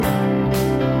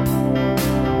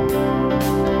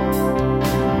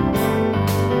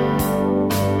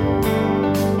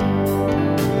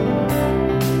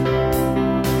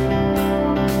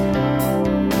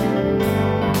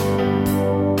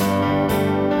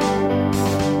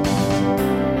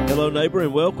Hello, neighbor,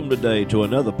 and welcome today to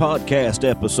another podcast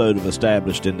episode of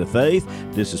Established in the Faith.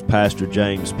 This is Pastor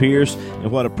James Pierce, and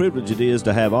what a privilege it is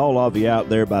to have all of you out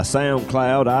there by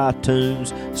SoundCloud,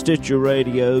 iTunes, Stitcher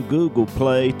Radio, Google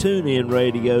Play, TuneIn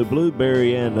Radio,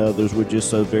 Blueberry, and others. We're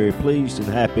just so very pleased and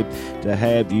happy to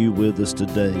have you with us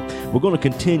today. We're going to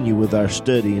continue with our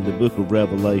study in the book of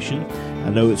Revelation. I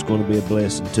know it's going to be a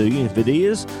blessing to you. If it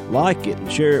is, like it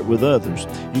and share it with others.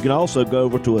 You can also go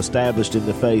over to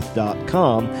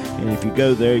establishedinthefaith.com, and if you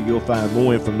go there, you'll find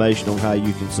more information on how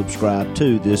you can subscribe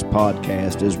to this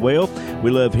podcast as well.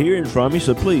 We love hearing from you,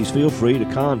 so please feel free to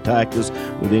contact us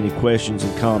with any questions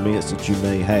and comments that you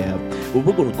may have. Well,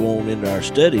 we're going to go on into our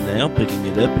study now, picking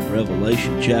it up in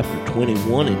Revelation chapter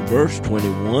 21 and verse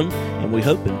 21, and we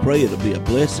hope and pray it'll be a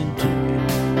blessing to you.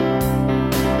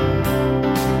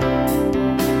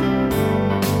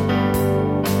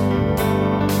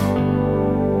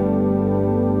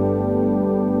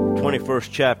 21st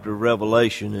chapter of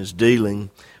Revelation is dealing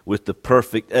with the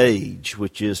perfect age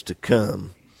which is to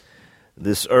come.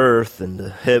 This earth and the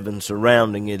heaven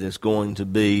surrounding it is going to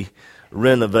be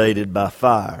renovated by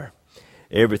fire.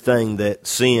 Everything that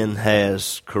sin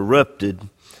has corrupted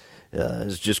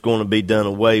is just going to be done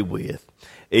away with.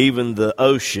 Even the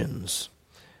oceans,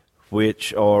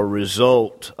 which are a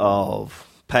result of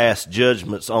past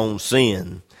judgments on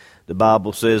sin, the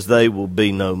Bible says they will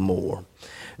be no more.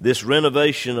 This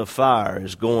renovation of fire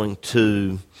is going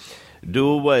to do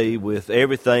away with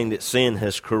everything that sin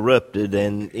has corrupted,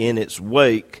 and in its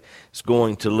wake it's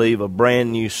going to leave a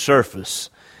brand new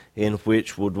surface in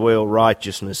which will dwell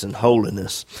righteousness and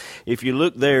holiness. If you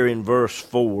look there in verse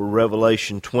 4,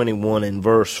 Revelation 21 and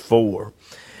verse 4,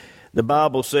 the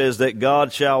Bible says that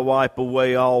God shall wipe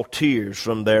away all tears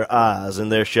from their eyes,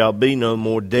 and there shall be no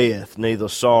more death, neither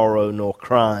sorrow nor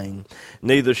crying,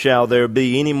 neither shall there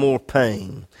be any more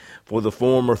pain, for the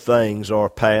former things are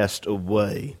passed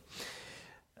away.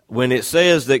 When it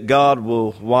says that God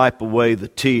will wipe away the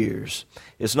tears,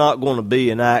 it's not going to be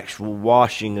an actual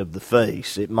washing of the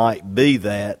face. It might be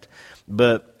that,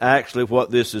 but actually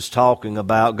what this is talking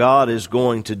about, God is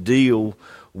going to deal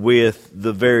with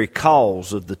the very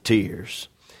cause of the tears.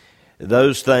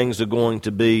 Those things are going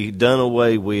to be done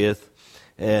away with,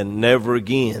 and never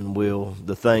again will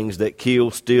the things that kill,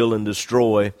 steal, and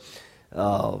destroy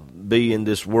be in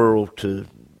this world to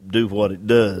do what it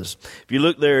does. If you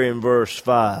look there in verse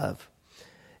 5,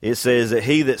 it says that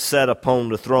he that sat upon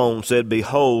the throne said,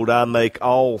 "Behold, I make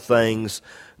all things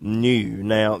new."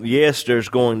 Now, yes, there's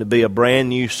going to be a brand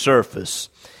new surface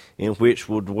in which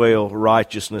will dwell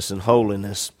righteousness and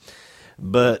holiness.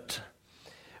 But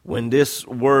when this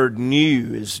word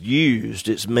new is used,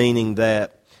 it's meaning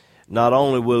that not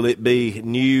only will it be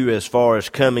new as far as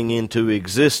coming into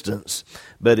existence,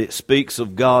 but it speaks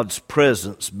of God's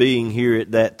presence being here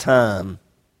at that time.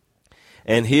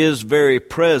 And His very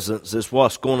presence is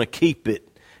what's going to keep it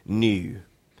new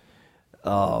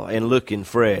and looking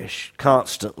fresh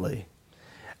constantly.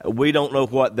 We don't know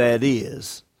what that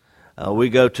is. We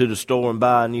go to the store and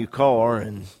buy a new car,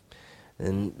 and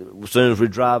as soon as we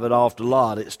drive it off the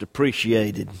lot, it's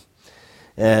depreciated.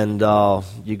 And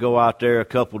you go out there a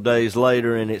couple days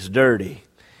later, and it's dirty.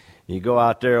 You go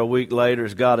out there a week later,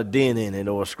 it's got a dent in it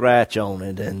or a scratch on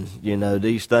it. And, you know,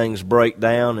 these things break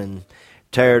down and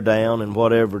tear down and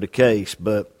whatever the case.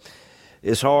 But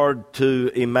it's hard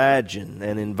to imagine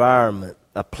an environment,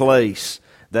 a place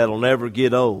that'll never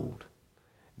get old.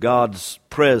 God's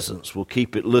presence will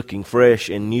keep it looking fresh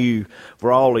and new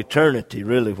for all eternity,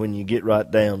 really, when you get right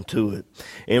down to it.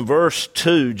 In verse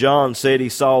 2, John said he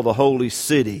saw the holy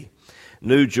city,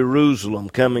 New Jerusalem,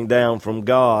 coming down from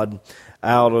God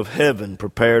out of heaven,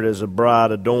 prepared as a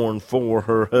bride adorned for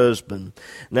her husband.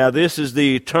 Now this is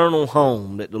the eternal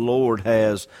home that the Lord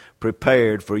has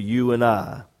prepared for you and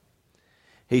I.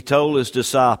 He told His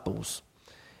disciples,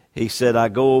 He said, "I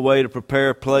go away to prepare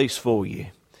a place for you.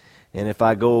 And if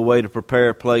I go away to prepare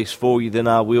a place for you, then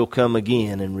I will come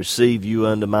again and receive you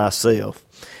unto myself."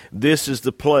 This is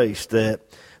the place that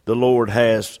the Lord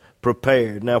has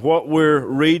prepared. Now, what we're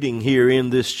reading here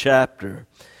in this chapter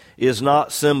is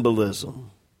not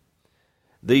symbolism.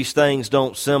 These things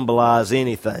don't symbolize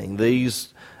anything. This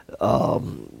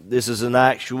is an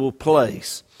actual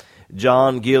place.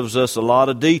 John gives us a lot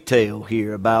of detail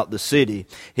here about the city.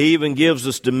 He even gives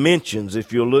us dimensions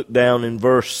if you'll look down in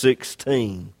verse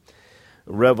 16.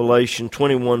 Revelation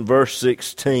 21 verse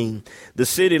 16. "The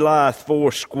city lieth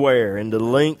foursquare, and the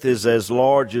length is as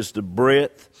large as the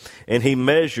breadth. And he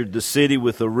measured the city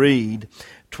with a reed,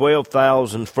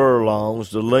 12,000 furlongs.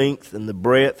 The length and the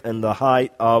breadth and the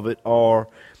height of it are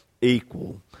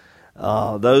equal."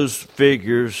 Those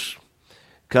figures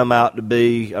come out to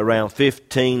be around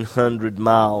 1,500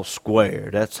 miles square.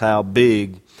 That's how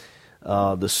big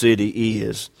the city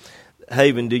is.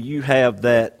 Haven, do you have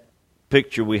that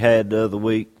picture we had the other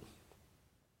week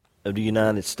of the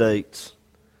United States?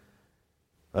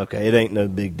 Okay, it ain't no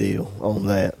big deal on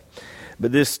that.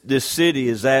 But this city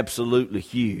is absolutely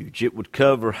huge. It would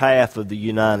cover half of the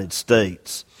United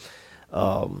States.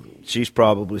 She's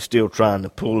probably still trying to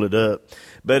pull it up.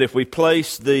 But if we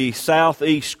place the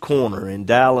southeast corner in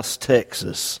Dallas,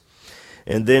 Texas,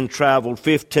 and then traveled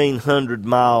 1,500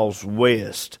 miles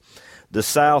west, the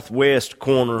southwest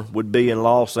corner would be in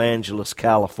Los Angeles,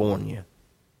 California.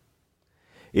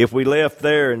 If we left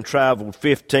there and traveled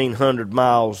 1,500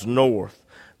 miles north,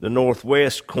 the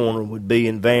northwest corner would be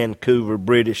in Vancouver,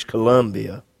 British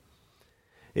Columbia.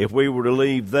 If we were to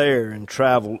leave there and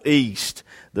travel east,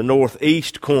 the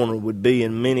northeast corner would be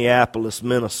in Minneapolis,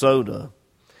 Minnesota.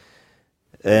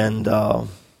 And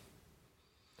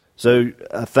so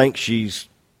I think she's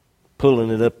pulling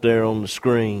it up there on the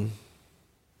screen.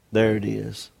 There it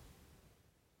is.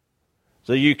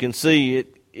 So you can see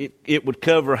it would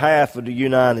cover half of the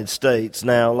United States.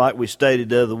 Now, like we stated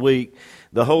the other week,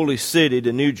 the holy city,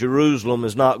 the New Jerusalem,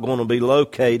 is not going to be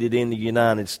located in the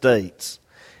United States.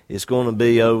 It's going to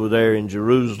be over there in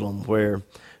Jerusalem, where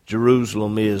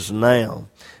Jerusalem is now.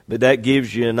 But that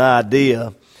gives you an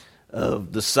idea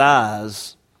of the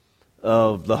size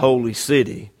of the holy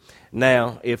city.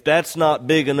 Now, if that's not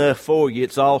big enough for you,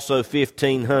 it's also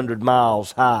 1,500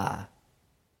 miles high.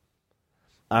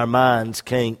 Our minds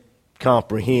can't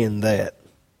comprehend that.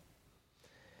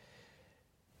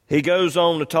 He goes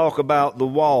on to talk about the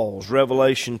walls,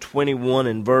 Revelation 21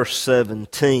 and verse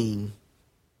 17.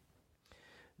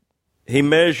 He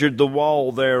measured the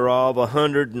wall thereof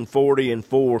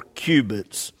 144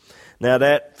 cubits. Now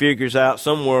that figures out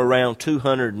somewhere around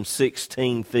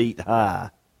 216 feet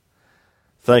high.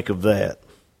 Think of that.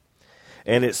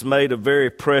 And it's made of very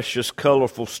precious,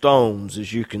 colorful stones,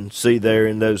 as you can see there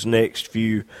in those next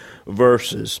few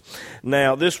verses.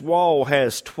 Now, this wall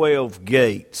has 12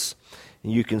 gates.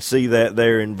 And you can see that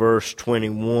there in verse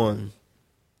 21.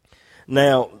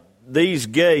 Now, these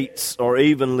gates are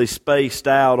evenly spaced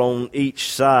out on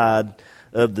each side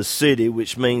of the city,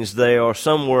 which means they are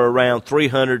somewhere around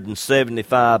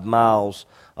 375 miles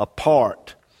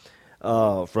apart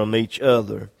from each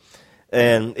other.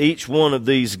 And each one of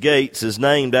these gates is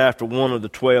named after one of the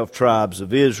 12 tribes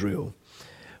of Israel,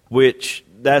 which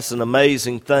that's an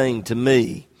amazing thing to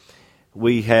me.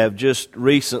 We have just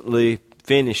recently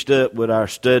finished up with our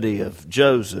study of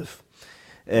Joseph,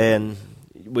 and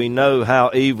we know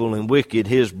how evil and wicked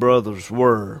his brothers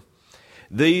were.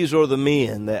 These are the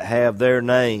men that have their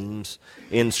names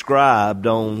inscribed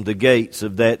on the gates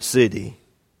of that city.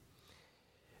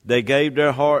 They gave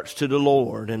their hearts to the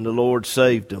Lord, and the Lord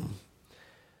saved them.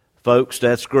 Folks,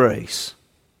 that's grace.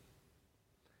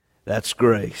 That's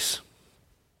grace.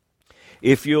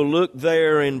 If you'll look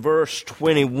there in verse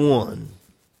 21,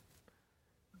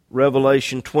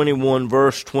 Revelation 21,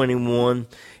 verse 21,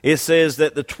 it says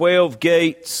that the 12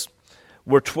 gates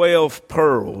were 12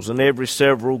 pearls, and every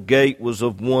several gate was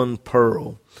of one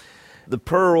pearl. The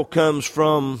pearl comes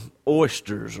from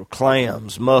oysters or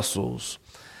clams, mussels.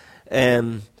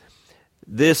 And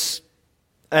this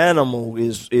animal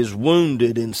is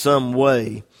wounded in some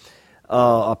way.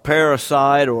 A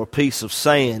parasite or a piece of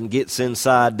sand gets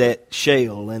inside that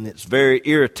shell, and it's very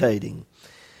irritating.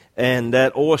 And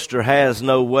that oyster has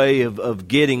no way of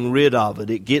getting rid of it.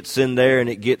 It gets in there and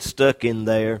it gets stuck in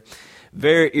there.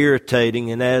 Very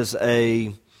irritating, and as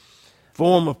a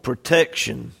form of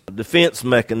protection, a defense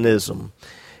mechanism,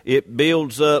 it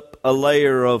builds up a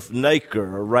layer of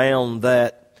nacre around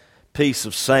that piece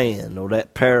of sand or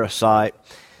that parasite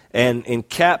and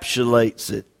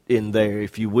encapsulates it in there,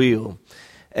 if you will.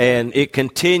 And it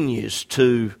continues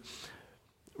to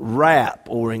wrap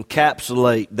or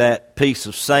encapsulate that piece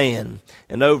of sand,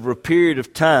 and over a period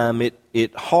of time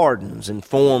it hardens and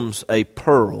forms a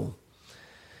pearl.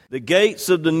 The gates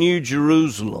of the New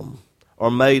Jerusalem are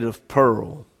made of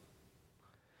pearl.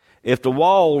 If the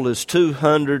wall is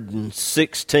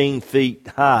 216 feet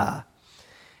high,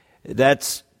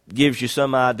 that gives you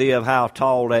some idea of how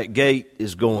tall that gate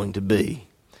is going to be.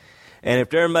 And if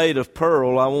they're made of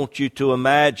pearl, I want you to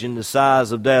imagine the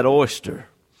size of that oyster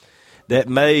that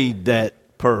made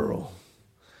that pearl.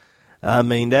 I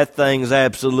mean, that thing's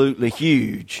absolutely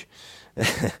huge.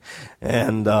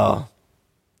 And, of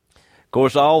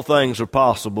course, all things are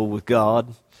possible with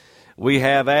God. We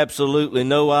have absolutely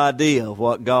no idea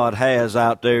what God has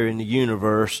out there in the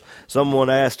universe. Someone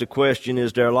asked a question,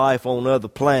 is there life on other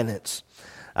planets?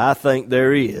 I think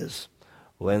there is.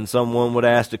 When someone would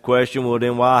ask the question, well,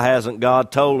 then why hasn't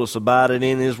God told us about it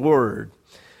in His Word?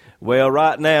 Well,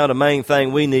 right now, the main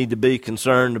thing we need to be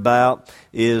concerned about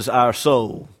is our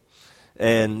soul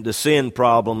and the sin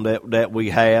problem that we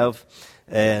have,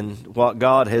 and what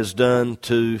God has done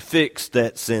to fix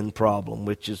that sin problem,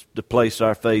 which is to place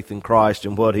our faith in Christ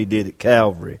and what He did at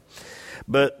Calvary.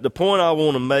 But the point I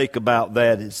want to make about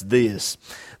that is this: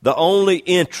 the only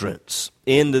entrance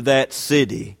into that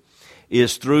city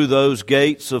is through those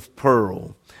gates of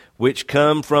pearl, which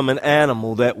come from an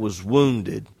animal that was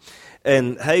wounded.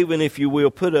 And Haven, if you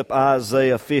will, put up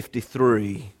Isaiah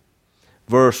 53,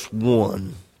 verse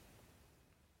 1.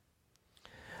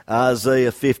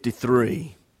 Isaiah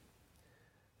 53,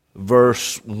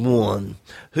 verse 1.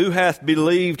 Who hath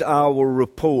believed our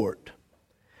report?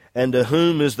 And to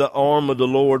whom is the arm of the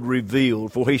Lord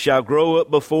revealed? For he shall grow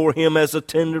up before him as a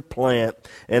tender plant,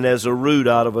 and as a root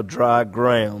out of a dry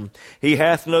ground. He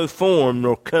hath no form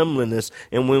nor comeliness,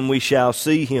 and when we shall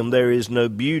see him, there is no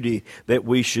beauty that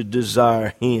we should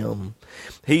desire him.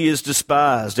 He is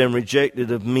despised and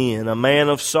rejected of men, a man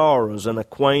of sorrows and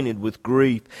acquainted with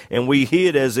grief, and we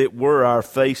hid as it were our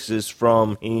faces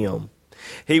from him.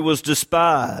 He was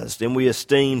despised, and we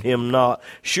esteemed him not.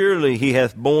 Surely he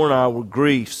hath borne our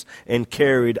griefs and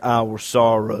carried our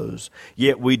sorrows.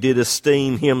 Yet we did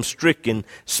esteem him stricken,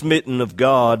 smitten of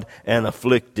God, and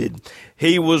afflicted.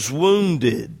 He was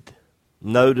wounded.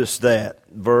 Notice that,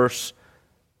 verse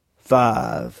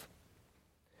 5.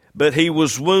 But he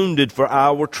was wounded for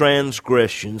our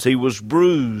transgressions. He was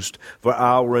bruised for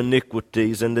our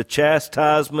iniquities. And the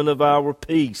chastisement of our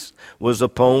peace was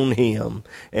upon him.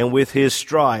 And with his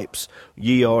stripes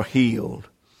ye are healed.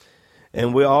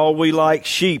 And we like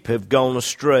sheep have gone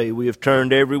astray. We have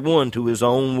turned every one to his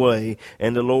own way.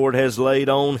 And the Lord has laid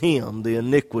on him the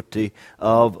iniquity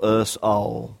of us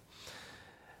all.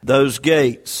 Those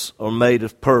gates are made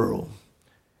of pearl,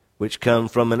 which come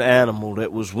from an animal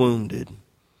that was wounded.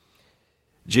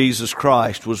 Jesus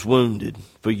Christ was wounded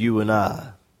for you and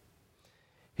I.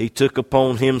 He took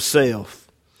upon himself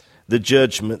the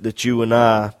judgment that you and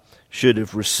I should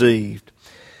have received.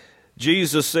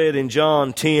 Jesus said in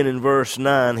John 10 and verse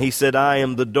 9, he said, I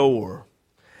am the door.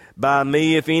 By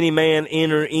me, if any man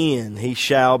enter in, he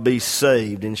shall be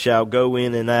saved, and shall go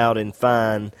in and out and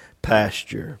find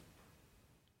pasture.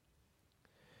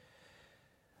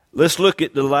 Let's look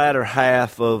at the latter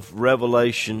half of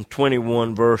Revelation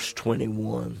 21, verse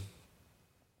 21.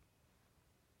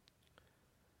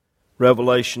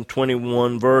 Revelation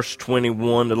 21, verse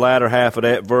 21, the latter half of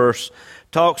that verse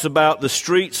talks about the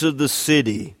streets of the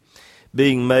city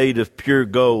being made of pure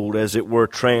gold, as it were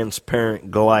transparent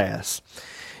glass.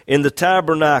 In the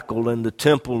tabernacle and the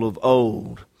temple of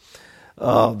old,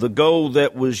 the gold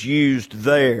that was used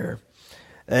there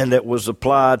and that was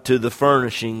applied to the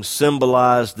furnishings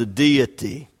symbolized the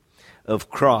deity of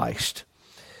Christ.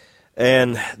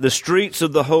 And the streets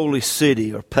of the holy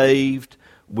city are paved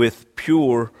with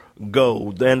pure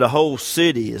gold, and the whole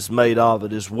city is made of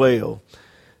it as well.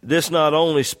 This not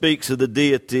only speaks of the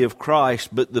deity of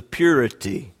Christ, but the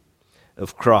purity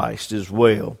of Christ as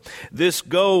well. This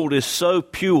gold is so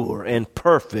pure and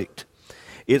perfect,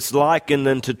 it's likened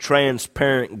unto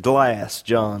transparent glass,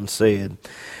 John said.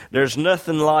 There's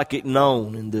nothing like it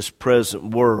known in this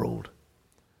present world.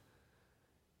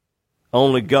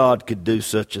 Only God could do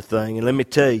such a thing. And let me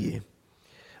tell you,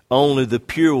 only the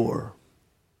pure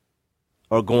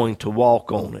are going to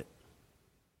walk on it.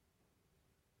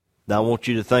 Now I want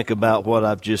you to think about what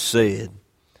I've just said.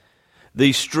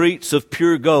 These streets of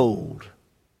pure gold,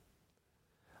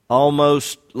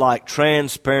 almost like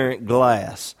transparent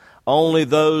glass, only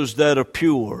those that are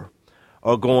pure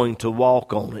are going to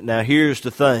walk on it. Now here's the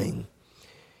thing.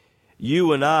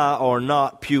 You and I are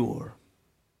not pure.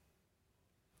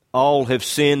 All have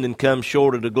sinned and come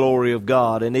short of the glory of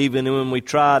God. And even when we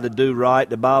try to do right,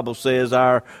 the Bible says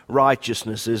our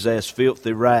righteousness is as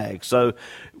filthy rags. So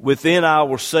within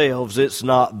ourselves, it's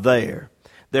not there.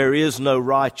 There is no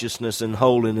righteousness and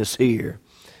holiness here.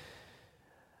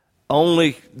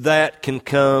 Only that can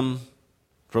come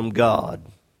from God.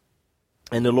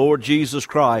 And the Lord Jesus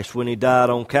Christ, when He died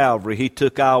on Calvary, He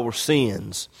took our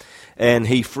sins and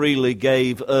He freely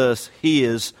gave us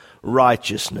His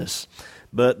righteousness.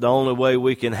 But the only way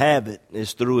we can have it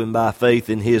is through and by faith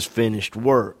in His finished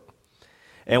work.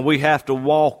 And we have to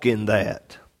walk in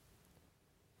that.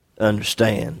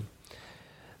 Understand.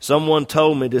 Someone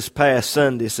told me this past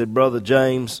Sunday, said, Brother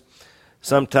James,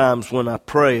 sometimes when I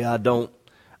pray, I don't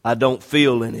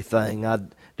feel anything.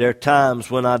 There are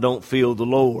times when I don't feel the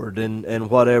Lord, and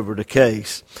whatever the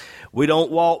case. We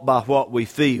don't walk by what we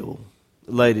feel,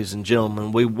 ladies and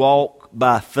gentlemen. We walk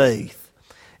by faith.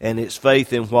 and it's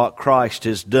faith in what Christ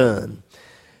has done.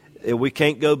 We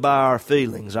can't go by our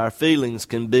feelings. Our feelings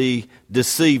can be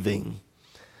deceiving.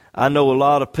 I know a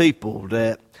lot of people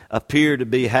that appear to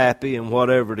be happy in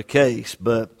whatever the case,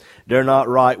 but they're not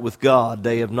right with God.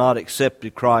 They have not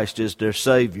accepted Christ as their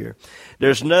Savior.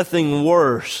 There's nothing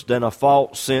worse than a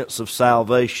false sense of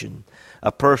salvation.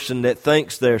 A person that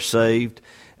thinks they're saved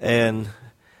and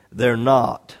they're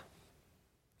not.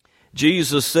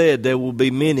 Jesus said there will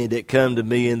be many that come to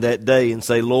me in that day and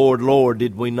say, Lord, Lord,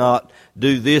 did we not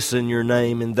do this in your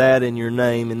name and that in your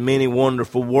name and many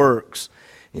wonderful works?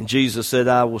 And Jesus said,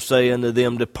 I will say unto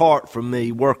them, depart from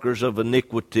me, workers of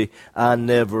iniquity, I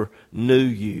never knew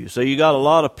you. So you got a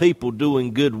lot of people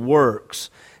doing good works,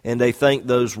 and they think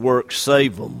those works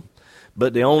save them.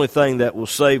 But the only thing that will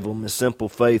save them is simple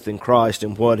faith in Christ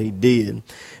and what He did.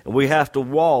 And we have to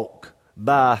walk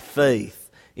by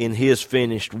faith in His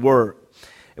finished work.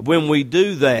 When we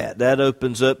do that, that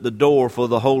opens up the door for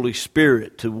the Holy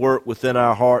Spirit to work within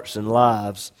our hearts and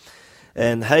lives.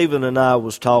 And Haven and I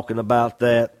was talking about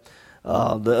that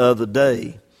the other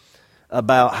day,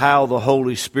 about how the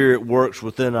Holy Spirit works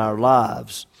within our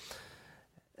lives.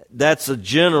 That's a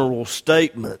general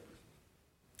statement,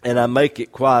 and I make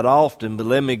it quite often, but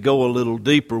let me go a little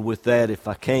deeper with that if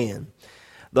I can.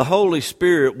 The Holy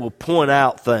Spirit will point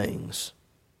out things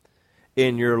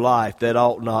in your life that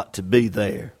ought not to be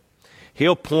there.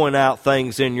 He'll point out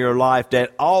things in your life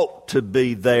that ought to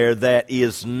be there that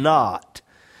is not.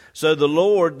 So the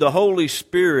Lord, the Holy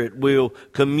Spirit, will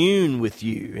commune with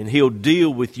you, and He'll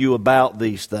deal with you about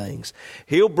these things.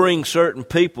 He'll bring certain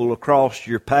people across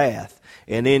your path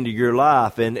and into your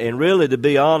life. And really, to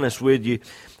be honest with you,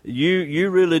 you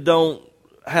really don't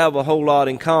have a whole lot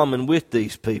in common with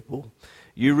these people.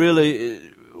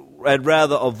 I'd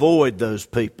rather avoid those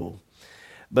people.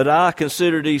 But I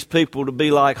consider these people to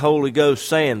be like Holy Ghost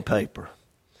sandpaper.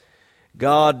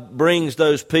 God brings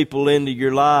those people into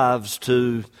your lives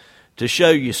to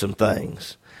show you some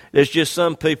things. There's just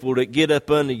some people that get up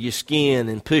under your skin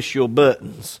and push your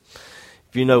buttons,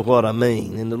 if you know what I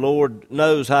mean. And the Lord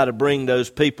knows how to bring those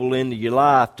people into your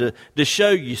life to show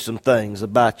you some things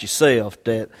about yourself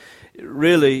that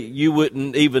really you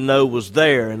wouldn't even know was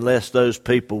there unless those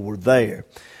people were there.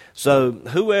 So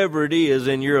whoever it is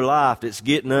in your life that's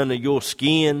getting under your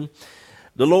skin,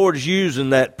 the Lord's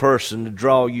using that person to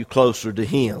draw you closer to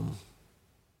Him.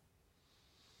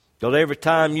 Because every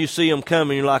time you see them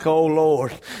coming, you're like, oh,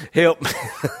 Lord, help me.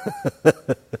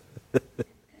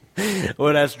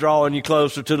 Well, that's drawing you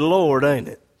closer to the Lord, ain't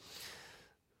it?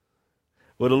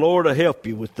 Well, the Lord will help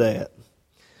you with that.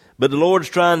 But the Lord's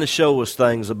trying to show us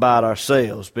things about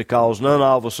ourselves because none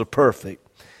of us are perfect.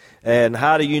 And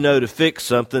how do you know to fix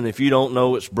something if you don't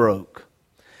know it's broke?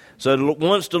 So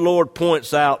once the Lord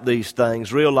points out these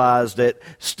things, realize that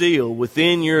still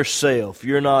within yourself,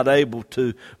 you're not able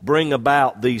to bring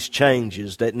about these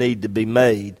changes that need to be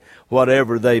made,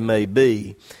 whatever they may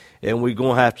be. And we're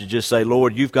going to have to just say,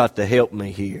 Lord, you've got to help me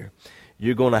here.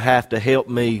 You're going to have to help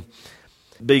me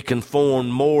be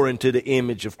conformed more into the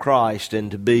image of Christ and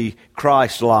to be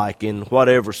Christ-like in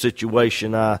whatever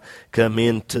situation I come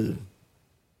into.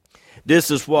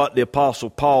 This is what the Apostle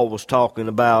Paul was talking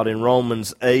about in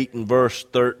Romans 8 and verse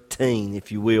 13,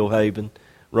 if you will, Haven.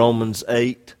 Romans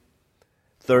 8,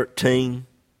 13.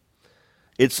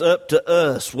 It's up to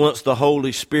us, once the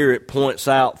Holy Spirit points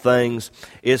out things,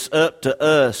 it's up to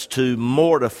us to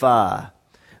mortify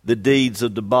the deeds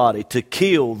of the body, to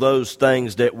kill those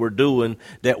things that we're doing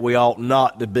that we ought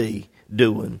not to be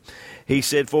doing. He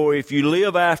said, for if you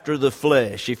live after the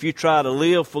flesh, if you try to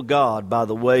live for God by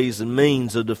the ways and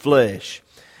means of the flesh,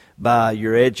 by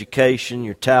your education,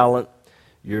 your talent,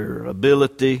 your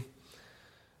ability,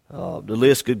 the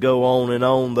list could go on and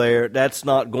on there, that's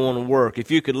not going to work.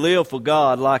 If you could live for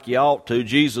God like you ought to,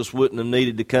 Jesus wouldn't have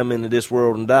needed to come into this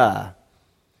world and die.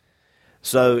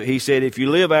 So he said, if you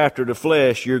live after the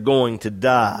flesh, you're going to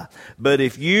die. But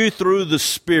if you through the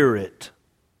Spirit,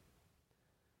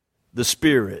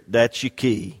 that's your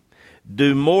key,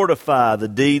 do mortify the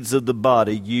deeds of the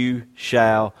body, you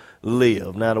shall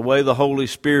live. Now, the way the Holy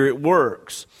Spirit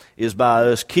works is by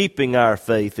us keeping our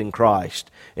faith in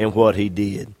Christ and what He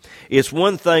did. It's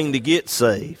one thing to get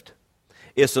saved.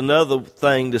 It's another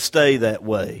thing to stay that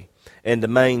way and to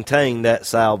maintain that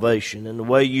salvation. And the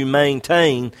way you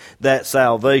maintain that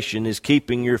salvation is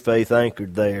keeping your faith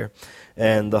anchored there,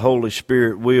 and the Holy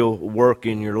Spirit will work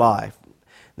in your life.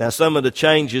 Now, some of the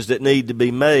changes that need to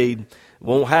be made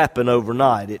won't happen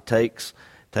overnight. It takes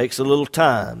a little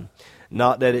time.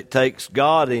 Not that it takes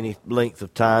God any length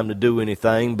of time to do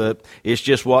anything, but it's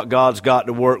just what God's got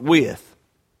to work with.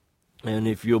 And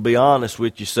if you'll be honest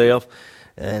with yourself,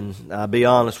 And I'll be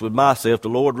honest with myself, the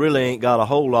Lord really ain't got a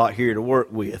whole lot here to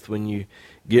work with when you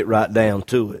get right down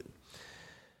to it.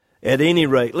 At any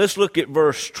rate, let's look at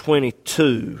verse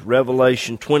 22,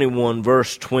 Revelation 21,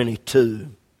 verse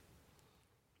 22.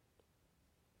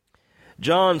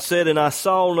 John said, "And I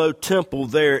saw no temple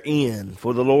therein,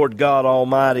 for the Lord God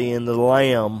Almighty and the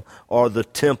Lamb are the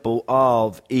temple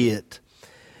of it."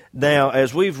 Now,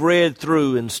 as we've read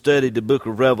through and studied the book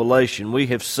of Revelation, we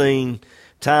have seen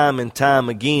time and time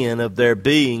again of there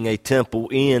being a temple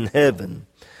in heaven.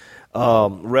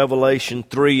 Revelation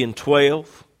 3 and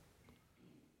 12.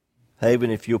 Haven,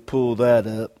 if you'll pull that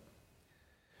up.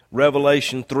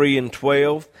 Revelation 3 and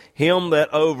 12. "Him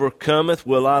that overcometh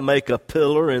will I make a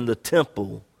pillar in the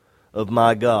temple of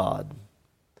my God."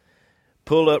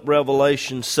 Pull up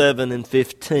Revelation 7 and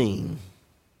 15.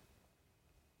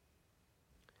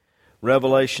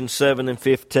 Revelation 7 and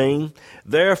 15.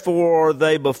 "Therefore are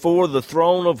they before the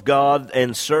throne of God,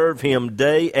 and serve him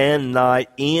day and night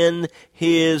in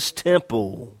his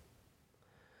temple."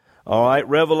 All right,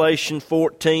 Revelation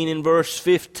 14 and verse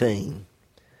 15.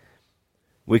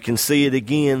 We can see it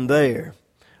again there.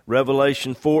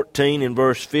 Revelation 14 and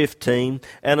verse 15.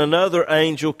 "And another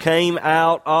angel came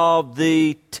out of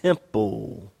the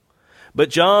temple." But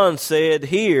John said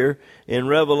here in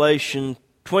Revelation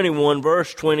 21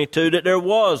 verse 22 that there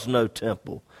was no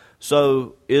temple.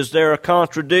 So is there a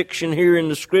contradiction here in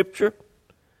the Scripture?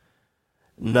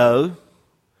 No,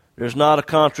 there's not a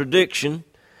contradiction,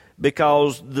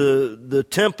 because the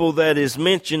temple that is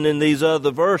mentioned in these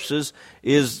other verses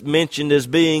is mentioned as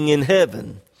being in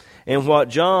heaven. And what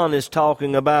John is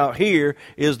talking about here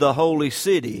is the holy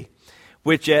city,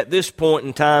 which at this point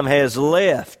in time has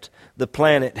left the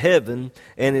planet heaven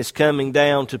and is coming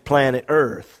down to planet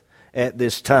earth at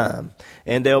this time.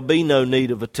 And there'll be no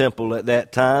need of a temple at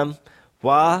that time.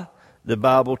 Why? The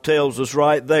Bible tells us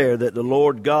right there that the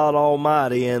Lord God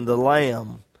Almighty and the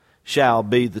Lamb shall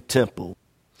be the temple.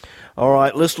 All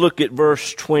right, let's look at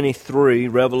verse 23,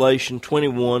 Revelation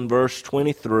 21, verse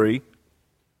 23.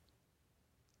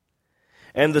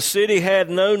 "And the city had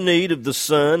no need of the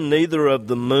sun, neither of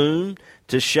the moon,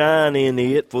 to shine in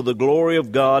it, for the glory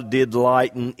of God did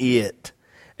lighten it,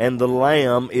 and the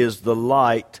Lamb is the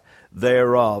light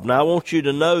thereof." Now I want you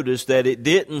to notice that it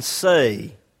didn't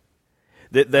say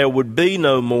that there would be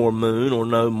no more moon or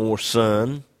no more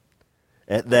sun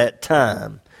at that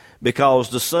time, because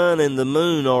the sun and the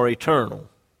moon are eternal.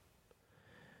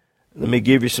 Let me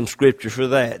give you some scripture for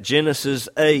that. Genesis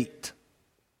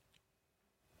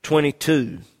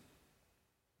 8:22.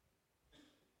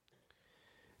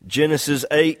 Genesis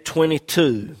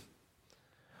 8:22.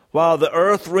 "While the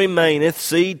earth remaineth,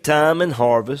 seed time and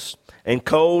harvest, and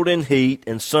cold and heat,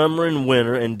 and summer and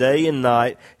winter, and day and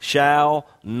night shall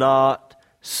not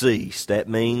cease." That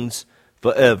means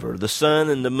forever. The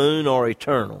sun and the moon are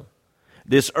eternal.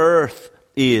 This earth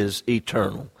is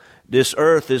eternal. This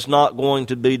earth is not going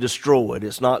to be destroyed.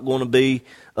 It's not going to be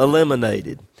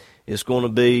eliminated. It's going to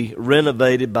be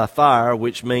renovated by fire,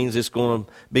 which means it's going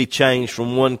to be changed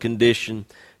from one condition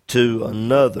to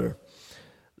another.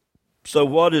 So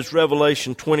what is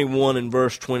Revelation 21 and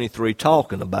verse 23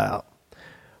 talking about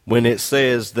when it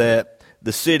says that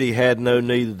the city had no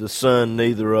need of the sun,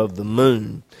 neither of the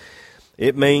moon?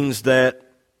 It means that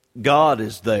God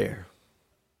is there.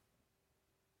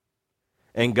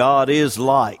 And God is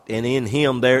light, and in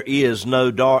Him there is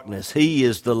no darkness. He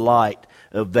is the light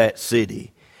of that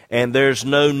city. And there's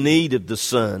no need of the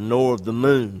sun nor of the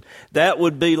moon. That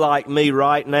would be like me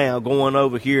right now going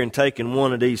over here and taking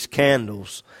one of these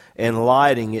candles and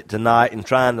lighting it tonight and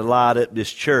trying to light up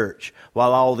this church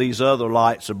while all these other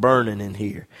lights are burning in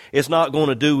here. It's not going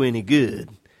to do any good.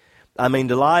 I mean,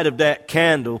 the light of that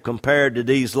candle compared to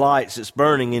these lights that's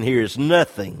burning in here is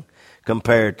nothing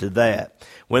compared to that.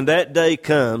 When that day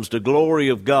comes, the glory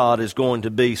of God is going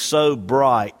to be so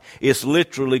bright, it's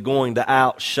literally going to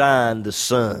outshine the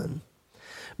sun.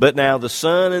 But now the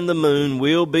sun and the moon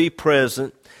will be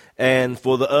present, and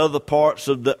for the other parts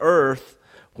of the earth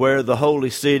where the holy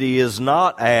city is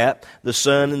not at, the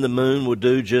sun and the moon will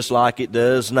do just like it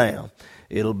does now.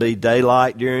 It'll be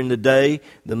daylight during the day,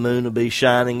 the moon will be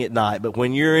shining at night. But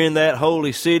when you're in that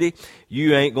holy city,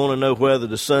 you ain't going to know whether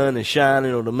the sun is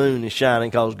shining or the moon is shining,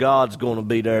 because God's going to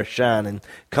be there shining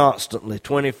constantly,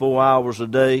 24 hours a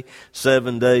day,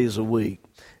 7 days a week.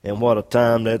 And what a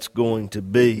time that's going to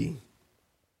be.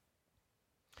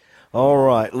 All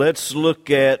right, let's look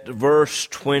at verse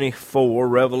 24,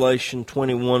 Revelation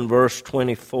 21, verse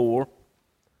 24.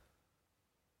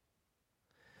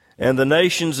 "And the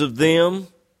nations of them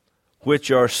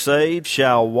which are saved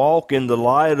shall walk in the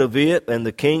light of it, and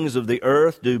the kings of the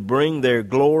earth do bring their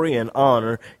glory and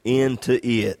honor into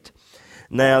it.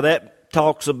 Now that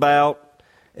talks about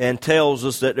and tells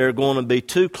us that there are going to be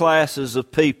two classes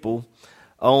of people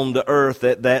on the earth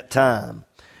at that time.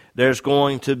 There's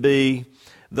going to be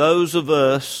those of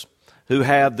us who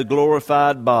have the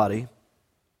glorified body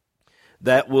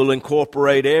that will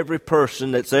incorporate every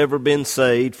person that's ever been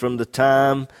saved from the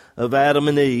time of Adam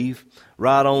and Eve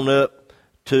right on up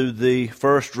to the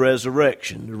first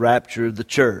resurrection, the rapture of the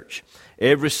church.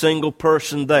 Every single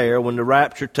person there, when the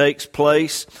rapture takes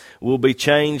place, will be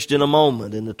changed in a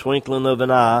moment, in the twinkling of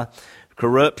an eye.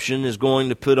 Corruption is going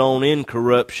to put on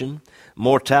incorruption.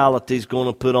 Mortality is going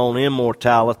to put on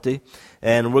immortality.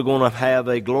 And we're going to have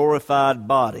a glorified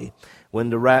body when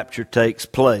the rapture takes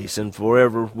place, and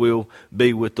forever we'll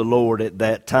be with the Lord at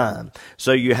that time.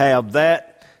 So you have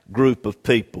that group of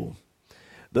people.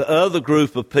 The other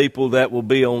group of people that will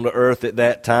be on the earth at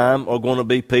that time are going to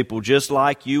be people just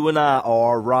like you and I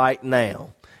are right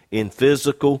now, in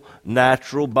physical,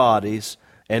 natural bodies,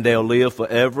 and they'll live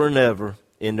forever and ever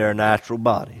in their natural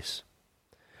bodies.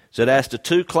 So that's the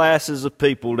two classes of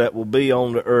people that will be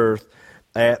on the earth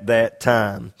at that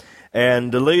time.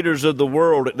 And the leaders of the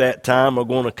world at that time are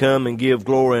going to come and give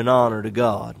glory and honor to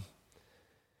God.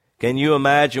 Can you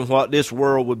imagine what this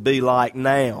world would be like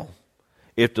now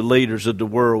if the leaders of the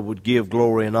world would give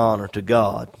glory and honor to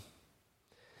God?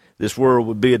 This world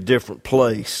would be a different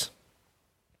place.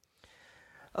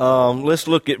 Let's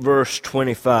look at verse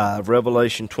 25,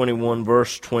 Revelation 21,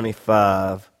 verse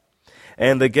 25.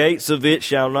 And the gates of it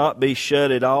shall not be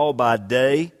shut at all by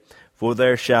day, for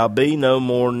there shall be no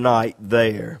more night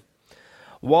there.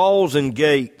 Walls and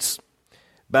gates,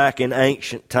 back in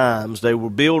ancient times, they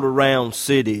were built around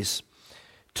cities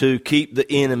to keep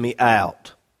the enemy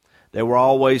out. They were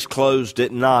always closed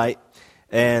at night,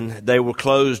 and they were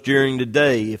closed during the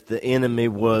day if the enemy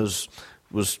was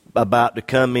about to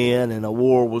come in and a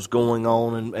war was going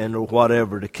on and or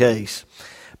whatever the case.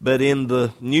 But in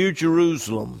the New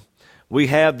Jerusalem, we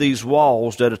have these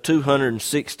walls that are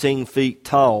 216 feet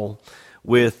tall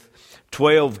with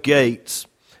 12 gates,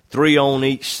 3 on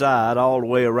each side, all the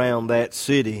way around that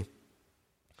city.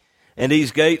 And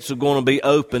these gates are going to be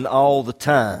open all the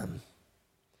time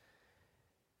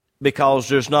because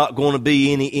there's not going to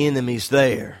be any enemies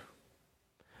there.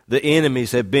 The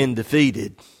enemies have been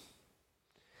defeated.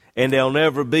 And there'll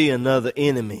never be another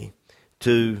enemy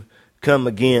to come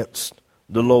against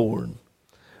the Lord.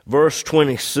 Verse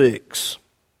 26.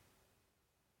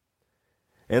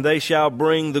 And they shall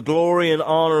bring the glory and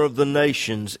honor of the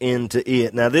nations into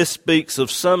it. Now this speaks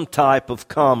of some type of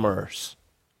commerce.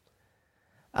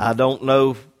 I don't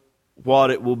know what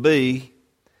it will be.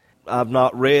 I've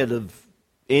not read of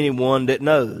anyone that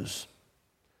knows.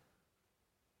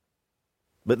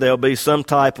 But there'll be some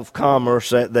type of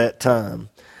commerce at that time.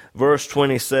 Verse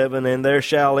 27, and there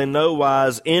shall in no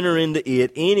wise enter into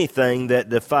it anything that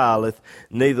defileth,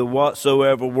 neither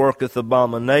whatsoever worketh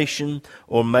abomination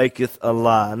or maketh a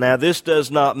lie. Now this does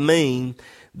not mean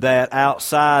that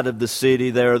outside of the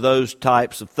city there are those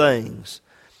types of things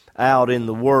out in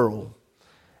the world.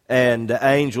 And the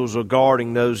angels are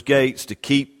guarding those gates to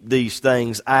keep these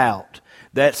things out.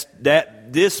 This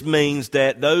means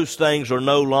that those things are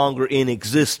no longer in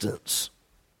existence.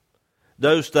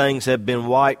 Those things have been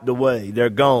wiped away. They're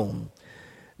gone.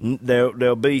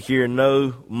 They'll be here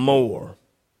no more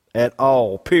at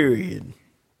all, period.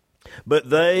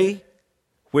 But they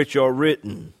which are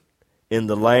written in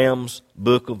the Lamb's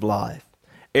book of life,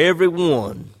 every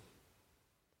one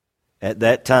at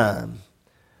that time,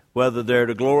 whether they're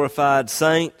the glorified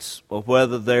saints or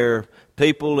whether they're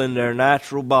people in their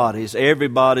natural bodies,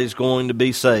 everybody's going to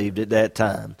be saved at that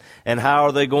time. And how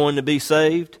are they going to be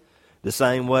saved? The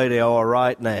same way they are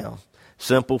right now.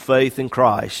 Simple faith in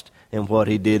Christ and what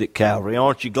He did at Calvary.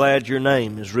 Aren't you glad your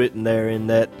name is written there in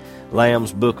that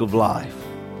Lamb's book of life?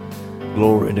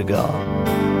 Glory to God.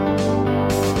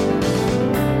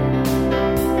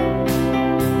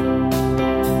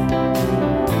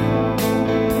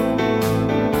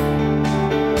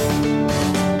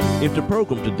 If the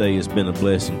program today has been a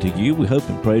blessing to you, we hope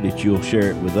and pray that you'll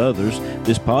share it with others.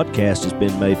 This podcast has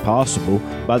been made possible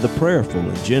by the prayerful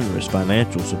and generous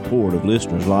financial support of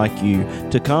listeners like you.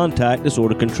 To contact us or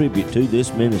to contribute to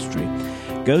this ministry,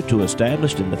 go to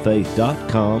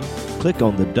establishedinthefaith.com, click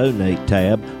on the Donate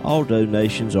tab. All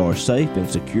donations are safe and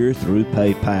secure through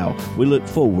PayPal. We look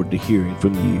forward to hearing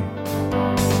from you.